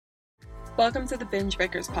Welcome to the Binge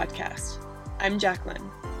Breakers podcast. I'm Jacqueline.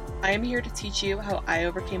 I am here to teach you how I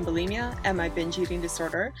overcame bulimia and my binge eating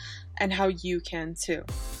disorder, and how you can too.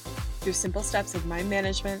 Through simple steps of mind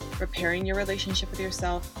management, repairing your relationship with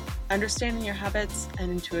yourself, understanding your habits,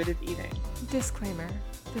 and intuitive eating. Disclaimer.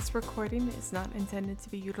 This recording is not intended to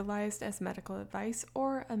be utilized as medical advice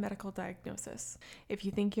or a medical diagnosis. If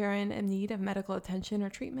you think you're in need of medical attention or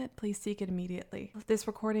treatment, please seek it immediately. This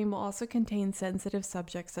recording will also contain sensitive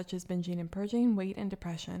subjects such as binging and purging, weight, and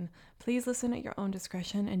depression. Please listen at your own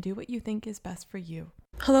discretion and do what you think is best for you.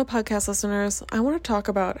 Hello, podcast listeners. I want to talk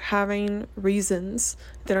about having reasons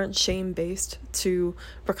that aren't shame-based to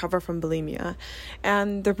recover from bulimia.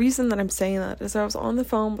 And the reason that I'm saying that is I was on the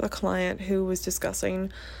phone with a client who was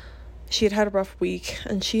discussing she had had a rough week,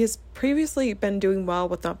 and she has previously been doing well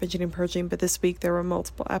with not binging and purging, but this week there were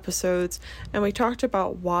multiple episodes, and we talked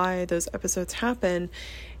about why those episodes happen.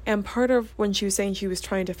 And part of when she was saying she was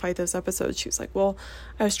trying to fight those episodes, she was like, well,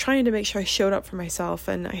 I was trying to make sure I showed up for myself,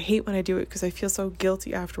 and I hate when I do it because I feel so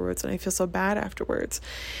guilty afterwards and I feel so bad afterwards.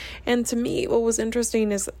 And to me, what was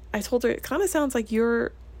interesting is I told her, it kind of sounds like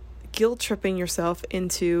you're guilt tripping yourself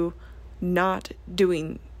into not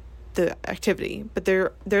doing the activity, but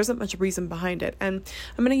there isn't much reason behind it. And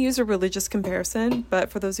I'm going to use a religious comparison, but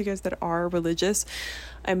for those of you guys that are religious,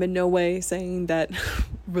 I'm in no way saying that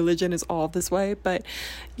religion is all this way, but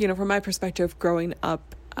from my perspective, growing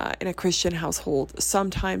up in a Christian household,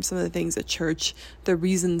 sometimes some of the things at church, the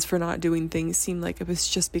reasons for not doing things seem like it was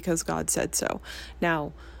just because God said so.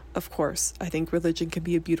 Now, of course, I think religion can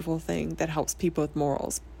be a beautiful thing that helps people with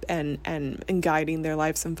morals and guiding their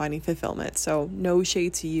lives and finding fulfillment. So no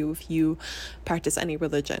shade to you if you practice any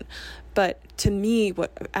religion. But to me,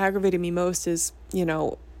 what aggravated me most is,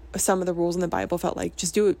 some of the rules in the Bible felt like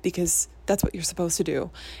just do it because that's what you're supposed to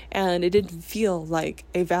do. And it didn't feel like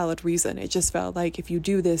a valid reason. It just felt like if you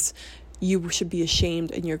do this, you should be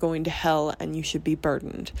ashamed and you're going to hell and you should be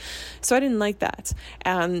burdened. So I didn't like that.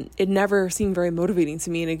 And it never seemed very motivating to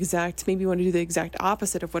me and maybe want to do the exact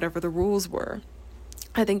opposite of whatever the rules were.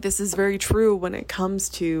 I think this is very true when it comes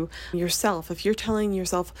to yourself. If you're telling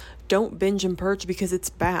yourself, don't binge and purge because it's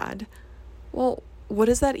bad, well, what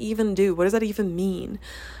does that even do? What does that even mean?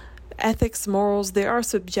 Ethics, morals, they are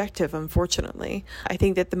subjective, unfortunately. I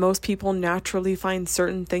think that the most people naturally find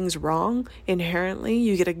certain things wrong inherently.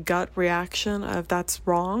 You get a gut reaction of that's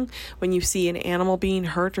wrong. When you see an animal being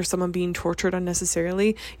hurt or someone being tortured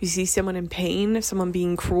unnecessarily, you see someone in pain, someone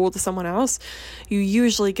being cruel to someone else, you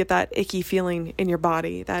usually get that icky feeling in your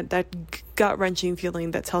body, that gut-wrenching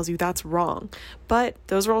feeling that tells you that's wrong. But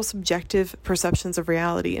those are all subjective perceptions of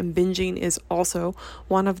reality, and binging is also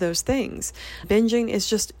one of those things. Binging is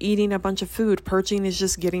just eating a bunch of food. Purging is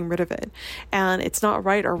just getting rid of it. And it's not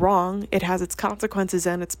right or wrong. It has its consequences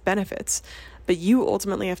and its benefits. But you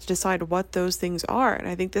ultimately have to decide what those things are. And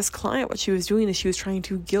I think this client, what she was doing is she was trying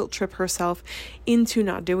to guilt trip herself into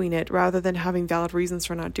not doing it rather than having valid reasons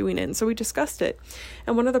for not doing it. And so we discussed it.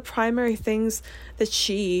 And one of the primary things that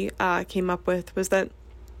she came up with was that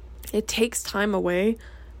it takes time away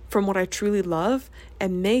from what I truly love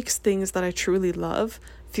and makes things that I truly love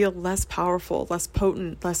feel less powerful, less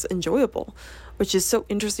potent, less enjoyable, which is so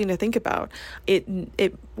interesting to think about.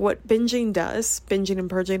 What binging and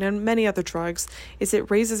purging and many other drugs, is it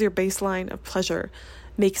raises your baseline of pleasure,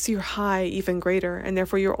 makes your high even greater, and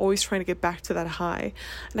therefore you're always trying to get back to that high.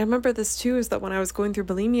 And I remember this too, is that when I was going through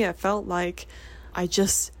bulimia, it felt like I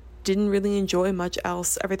just didn't really enjoy much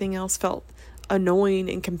else. Everything else felt annoying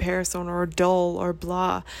in comparison, or dull, or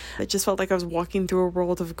blah. It just felt like I was walking through a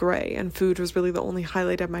world of gray, and food was really the only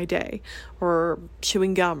highlight of my day, or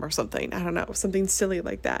chewing gum or something. I don't know, something silly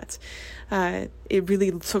like that. It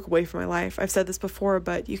really took away from my life. I've said this before,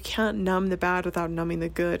 but you can't numb the bad without numbing the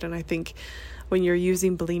good. And I think when you're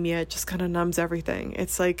using bulimia, it just kind of numbs everything.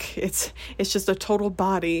 It's like, it's just a total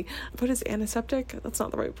body. What is antiseptic? That's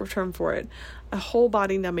not the right term for it. A whole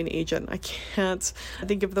body numbing agent. I can't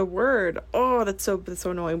think of the word. Oh, that's so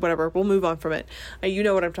annoying. Whatever. We'll move on from it. You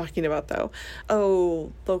know what I'm talking about though.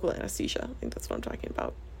 Oh, local anesthesia. I think that's what I'm talking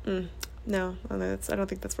about. No, I don't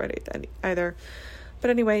think that's right either. But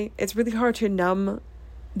anyway, it's really hard to numb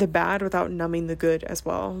the bad without numbing the good as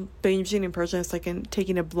well. Binging and purging is like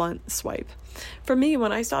taking a blunt swipe. For me,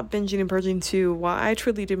 when I stopped binging and purging too, while I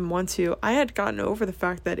truly didn't want to, I had gotten over the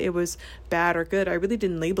fact that it was bad or good. I really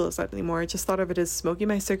didn't label it as that anymore. I just thought of it as smoking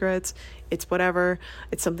my cigarettes. It's whatever.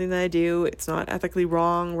 It's something that I do. It's not ethically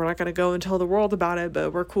wrong. We're not going to go and tell the world about it,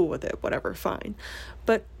 but we're cool with it. Whatever, fine.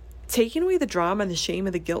 But taking away the drama and the shame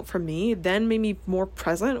and the guilt from me then made me more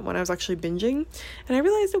present when I was actually binging. And I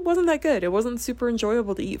realized it wasn't that good. It wasn't super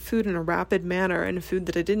enjoyable to eat food in a rapid manner, and food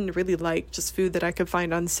that I didn't really like, just food that I could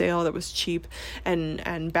find on sale that was cheap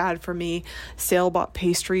and bad for me. Sale bought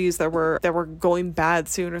pastries that were going bad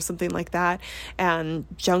soon or something like that, and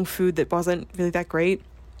junk food that wasn't really that great.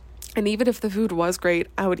 And even if the food was great,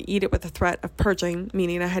 I would eat it with the threat of purging,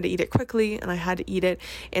 meaning I had to eat it quickly and I had to eat it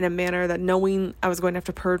in a manner that, knowing I was going to have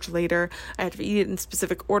to purge later, I had to eat it in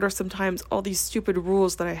specific order sometimes, all these stupid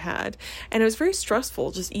rules that I had. And it was very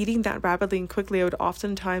stressful just eating that rapidly and quickly. I would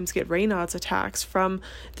oftentimes get Raynaud's attacks from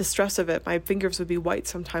the stress of it. My fingers would be white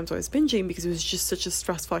sometimes when I was binging because it was just such a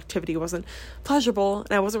stressful activity. It wasn't pleasurable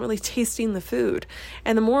and I wasn't really tasting the food.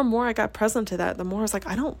 And the more and more I got present to that, the more I was like,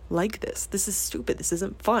 I don't like this. This is stupid. This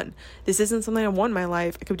isn't fun. This isn't something I want in my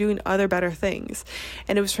life. I could be doing other better things.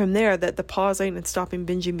 And it was from there that the pausing and stopping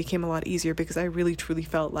binging became a lot easier, because I really truly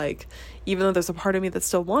felt like, even though there's a part of me that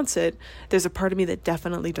still wants it, there's a part of me that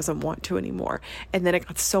definitely doesn't want to anymore. And then it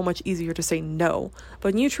got so much easier to say no.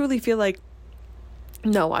 But when you truly feel like,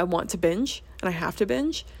 no, I want to binge and I have to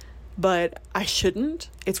binge, but I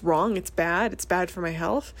shouldn't, it's wrong, it's bad for my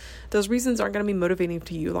health, those reasons aren't going to be motivating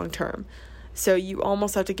to you long term. So you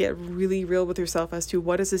almost have to get really real with yourself as to,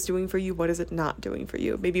 what is this doing for you? What is it not doing for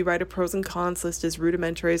you? Maybe write a pros and cons list, as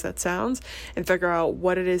rudimentary as that sounds, and figure out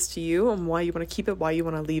what it is to you and why you want to keep it, why you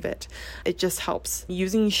want to leave it. It just helps.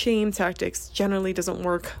 Using shame tactics generally doesn't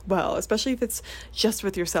work well, especially if it's just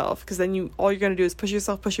with yourself, because then all you're going to do is push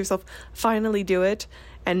yourself, finally do it,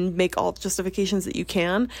 and make all the justifications that you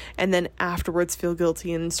can, and then afterwards feel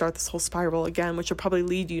guilty and start this whole spiral again, which will probably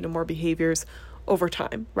lead you to more behaviors over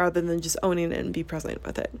time, rather than just owning it and be present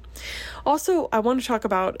with it. Also, I want to talk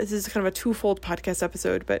about, this is kind of a twofold podcast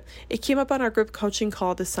episode, but it came up on our group coaching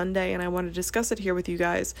call this Sunday, and I want to discuss it here with you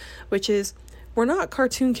guys, which is, we're not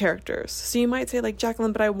cartoon characters. So you might say, like,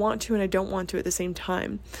 Jacqueline, but I want to and I don't want to at the same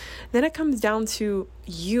time. Then it comes down to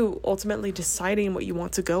you ultimately deciding what you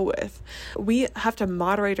want to go with. We have to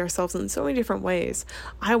moderate ourselves in so many different ways.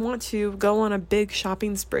 I want to go on a big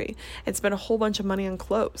shopping spree and spend a whole bunch of money on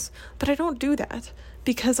clothes, but I don't do that,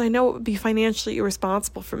 because I know it would be financially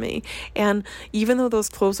irresponsible for me. And even though those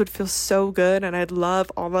clothes would feel so good and I'd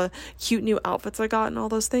love all the cute new outfits I got and all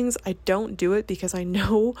those things, I don't do it because I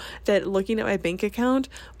know that looking at my bank account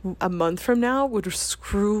a month from now would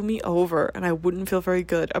screw me over, and I wouldn't feel very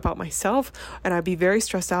good about myself, and I'd be very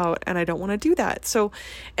stressed out, and I don't want to do that. So,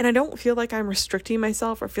 and I don't feel like I'm restricting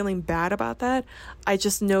myself or feeling bad about that. I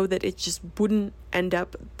just know that it just wouldn't end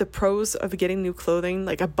up, the pros of getting new clothing,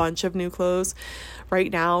 like a bunch of new clothes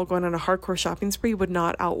right now, going on a hardcore shopping spree, would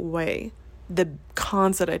not outweigh the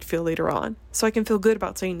cons that I'd feel later on. So I can feel good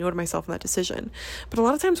about saying no to myself in that decision. But a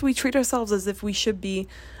lot of times we treat ourselves as if we should be,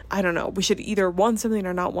 I don't know, we should either want something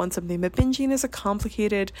or not want something. But binging is a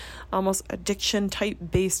complicated, almost addiction type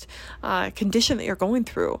based condition that you're going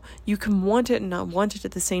through. You can want it and not want it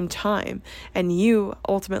at the same time. And you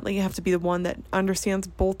ultimately have to be the one that understands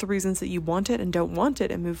both the reasons that you want it and don't want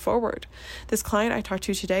it and move forward. This client I talked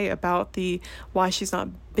to today about why she's not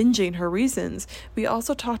binging, her reasons, we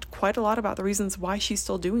also talked quite a lot about the reasons why she's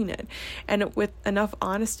still doing it. And with enough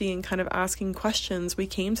honesty and kind of asking questions, we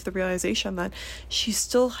came to the realization that she's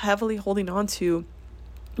still heavily holding on to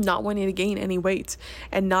not wanting to gain any weight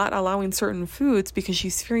and not allowing certain foods because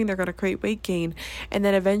she's fearing they're going to create weight gain, and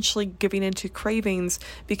then eventually giving into cravings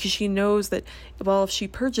because she knows that, well, if she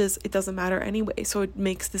purges, it doesn't matter anyway. So it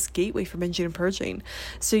makes this gateway for binging and purging.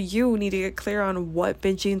 So you need to get clear on what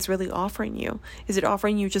binging is really offering you. Is it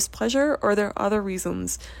offering you just pleasure, or are there other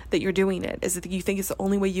reasons that you're doing it? Is it that you think it's the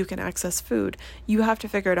only way you can access food? You have to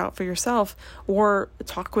figure it out for yourself, or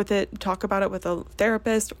talk about it with a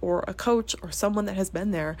therapist or a coach or someone that has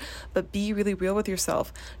been there. But be really real with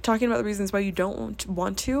yourself. Talking about the reasons why you don't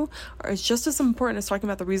want to is just as important as talking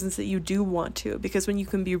about the reasons that you do want to, because when you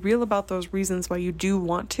can be real about those reasons why you do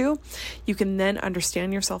want to, you can then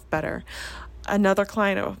understand yourself better. Another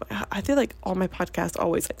client, I feel like all my podcasts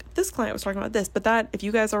always, like, this client was talking about this, but that, if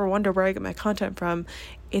you guys ever wonder where I get my content from,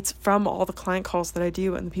 it's from all the client calls that I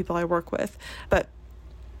do and the people I work with. But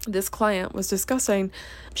this client was discussing,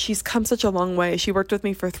 she's come such a long way. She worked with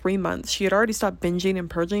me for 3 months. She had already stopped binging and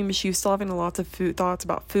purging, but she was still having lots of thoughts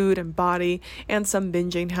about food and body, and some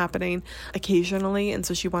binging happening occasionally. And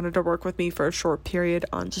so she wanted to work with me for a short period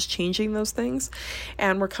on just changing those things.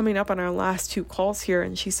 And we're coming up on our last 2 calls here.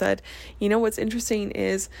 And she said, you know, what's interesting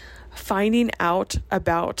is finding out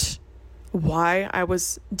about why I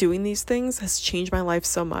was doing these things has changed my life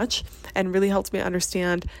so much and really helped me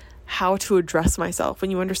understand how to address myself, when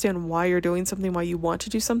you understand why you're doing something, why you want to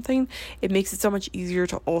do something, it makes it so much easier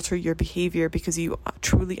to alter your behavior because you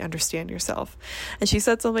truly understand yourself. And she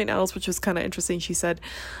said something else which was kind of interesting. She said,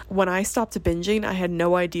 when I stopped binging, I had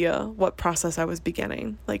no idea what process I was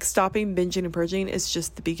beginning. Like, stopping binging and purging is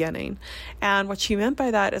just the beginning. And what she meant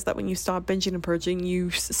by that is that when you stop binging and purging,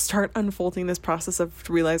 you start unfolding this process of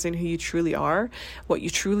realizing who you truly are, what you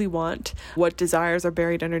truly want, what desires are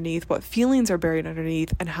buried underneath, what feelings are buried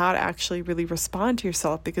underneath, and how to actually really respond to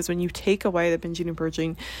yourself. Because when you take away the binging and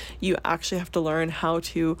purging, you actually have to learn how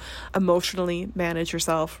to emotionally manage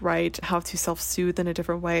yourself, right? How to self-soothe in a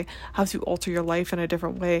different way, how to alter your life in a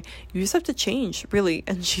different way. You just have to change, really.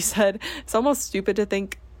 And she said, it's almost stupid to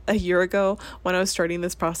think a year ago when I was starting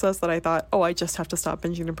this process that I thought, oh, I just have to stop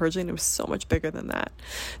binging and purging. It was so much bigger than that.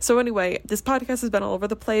 So anyway, this podcast has been all over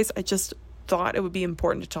the place. I just thought it would be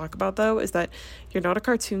important to talk about, though, is that you're not a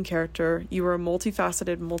cartoon character. You are a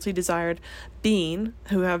multifaceted, multi-desired being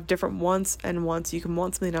who have different wants and wants. You can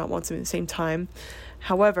want something, not want something at the same time.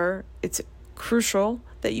 However, it's crucial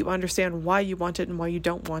that you understand why you want it and why you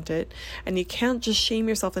don't want it. And you can't just shame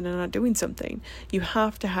yourself into not doing something. You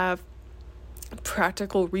have to have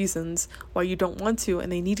practical reasons why you don't want to, and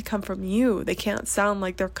they need to come from you. They can't sound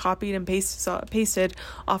like they're copied and pasted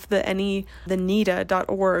off the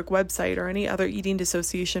NEDA.org website or any other eating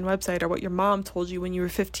dissociation website or what your mom told you when you were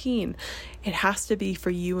 15. It has to be for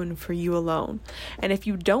you and for you alone. And if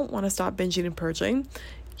you don't want to stop binging and purging,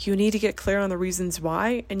 you need to get clear on the reasons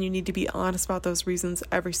why, and you need to be honest about those reasons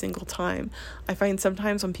every single time. I find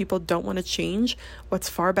sometimes when people don't want to change, what's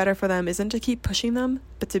far better for them isn't to keep pushing them,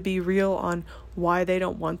 but to be real on why they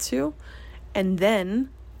don't want to, and then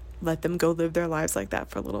let them go live their lives like that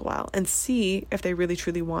for a little while and see if they really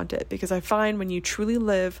truly want it. Because I find when you truly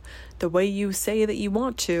live the way you say that you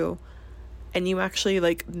want to, and you actually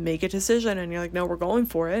like make a decision and you're like, no, we're going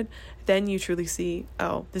for it, then you truly see,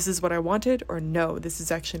 oh, this is what I wanted, or no, this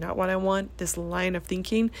is actually not what I want. This line of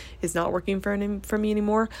thinking is not working for me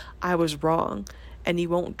anymore. I was wrong. And you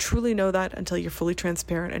won't truly know that until you're fully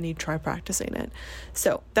transparent and you try practicing it.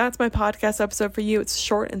 So that's my podcast episode for you. It's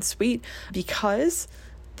short and sweet because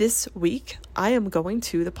this week, I am going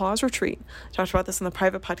to the Pause Retreat. I talked about this in the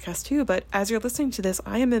private podcast too, but as you're listening to this,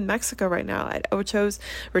 I am in Mexico right now at Ocho's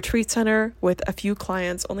Retreat Center with a few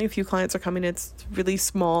clients. Only a few clients are coming. It's really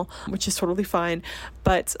small, which is totally fine,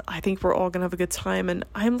 but I think we're all going to have a good time, and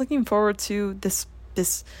I'm looking forward to this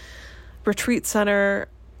retreat center,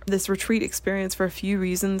 this retreat experience for a few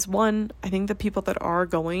reasons. One, I think the people that are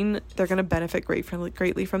going, they're going to benefit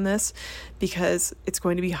greatly from this because it's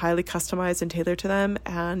going to be highly customized and tailored to them,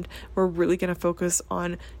 and we're really going to focus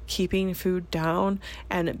on keeping food down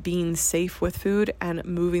and being safe with food and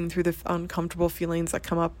moving through the uncomfortable feelings that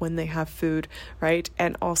come up when they have food, right?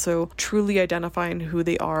 And also truly identifying who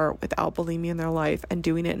they are without bulimia in their life and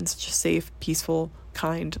doing it in such a safe, peaceful,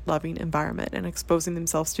 kind, loving environment and exposing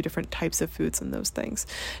themselves to different types of foods and those things.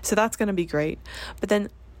 So that's going to be great. But then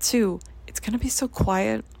two, it's going to be so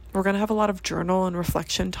quiet. We're going to have a lot of journal and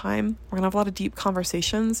reflection time. We're going to have a lot of deep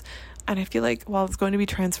conversations. And I feel like while it's going to be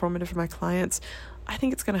transformative for my clients, I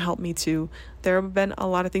think it's going to help me too. There have been a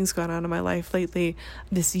lot of things going on in my life lately.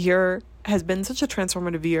 This year has been such a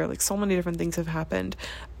transformative year. Like, so many different things have happened,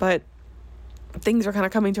 but things are kind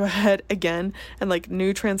of coming to a head again, and like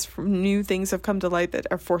new things have come to light that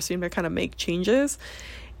are forcing me to kind of make changes.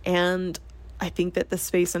 And I think that the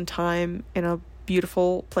space and time in a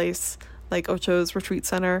beautiful place like Ocho's Retreat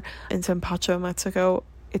Center in Zampacho, Mexico,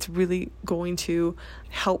 it's really going to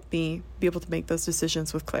help me be able to make those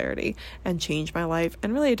decisions with clarity and change my life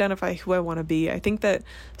and really identify who I want to be. I think that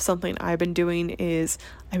something I've been doing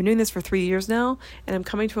this for 3 years now, and I'm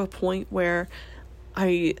coming to a point where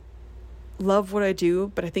I love what I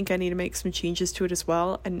do, but I think I need to make some changes to it as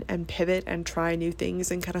well, and pivot and try new things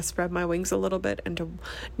and kind of spread my wings a little bit into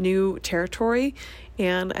new territory.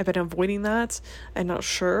 And I've been avoiding that. I'm not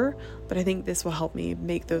sure, but I think this will help me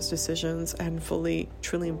make those decisions and fully,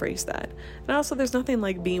 truly embrace that. And also, there's nothing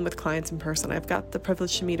like being with clients in person. I've got the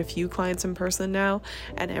privilege to meet a few clients in person now,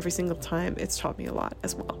 and every single time it's taught me a lot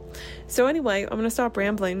as well. So anyway, I'm going to stop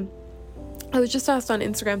rambling. I was just asked on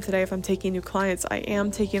Instagram today if I'm taking new clients. I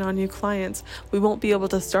am taking on new clients. We won't be able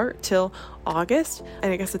to start till August,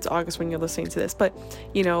 and I guess it's August when you're listening to this, but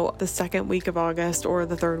the second week of August or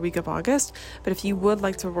the third week of August. But if you would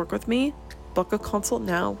like to work with me, book a consult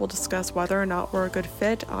now. We'll discuss whether or not we're a good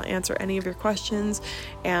fit. I'll answer any of your questions,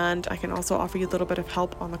 and I can also offer you a little bit of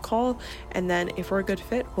help on the call. And then if we're a good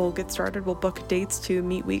fit, we'll get started. We'll book dates to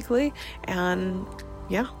meet weekly, and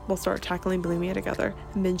yeah, we'll start tackling bulimia together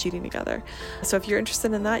and binge eating together. So if you're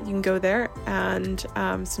interested in that, you can go there, and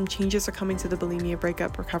some changes are coming to the bulimia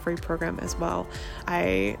breakup recovery program as well.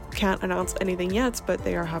 I can't announce anything yet, but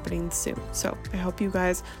they are happening soon. So I hope you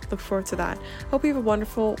guys look forward to that. Hope you have a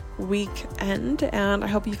wonderful weekend, and I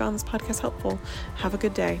hope you found this podcast helpful. Have a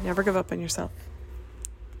good day. Never give up on yourself.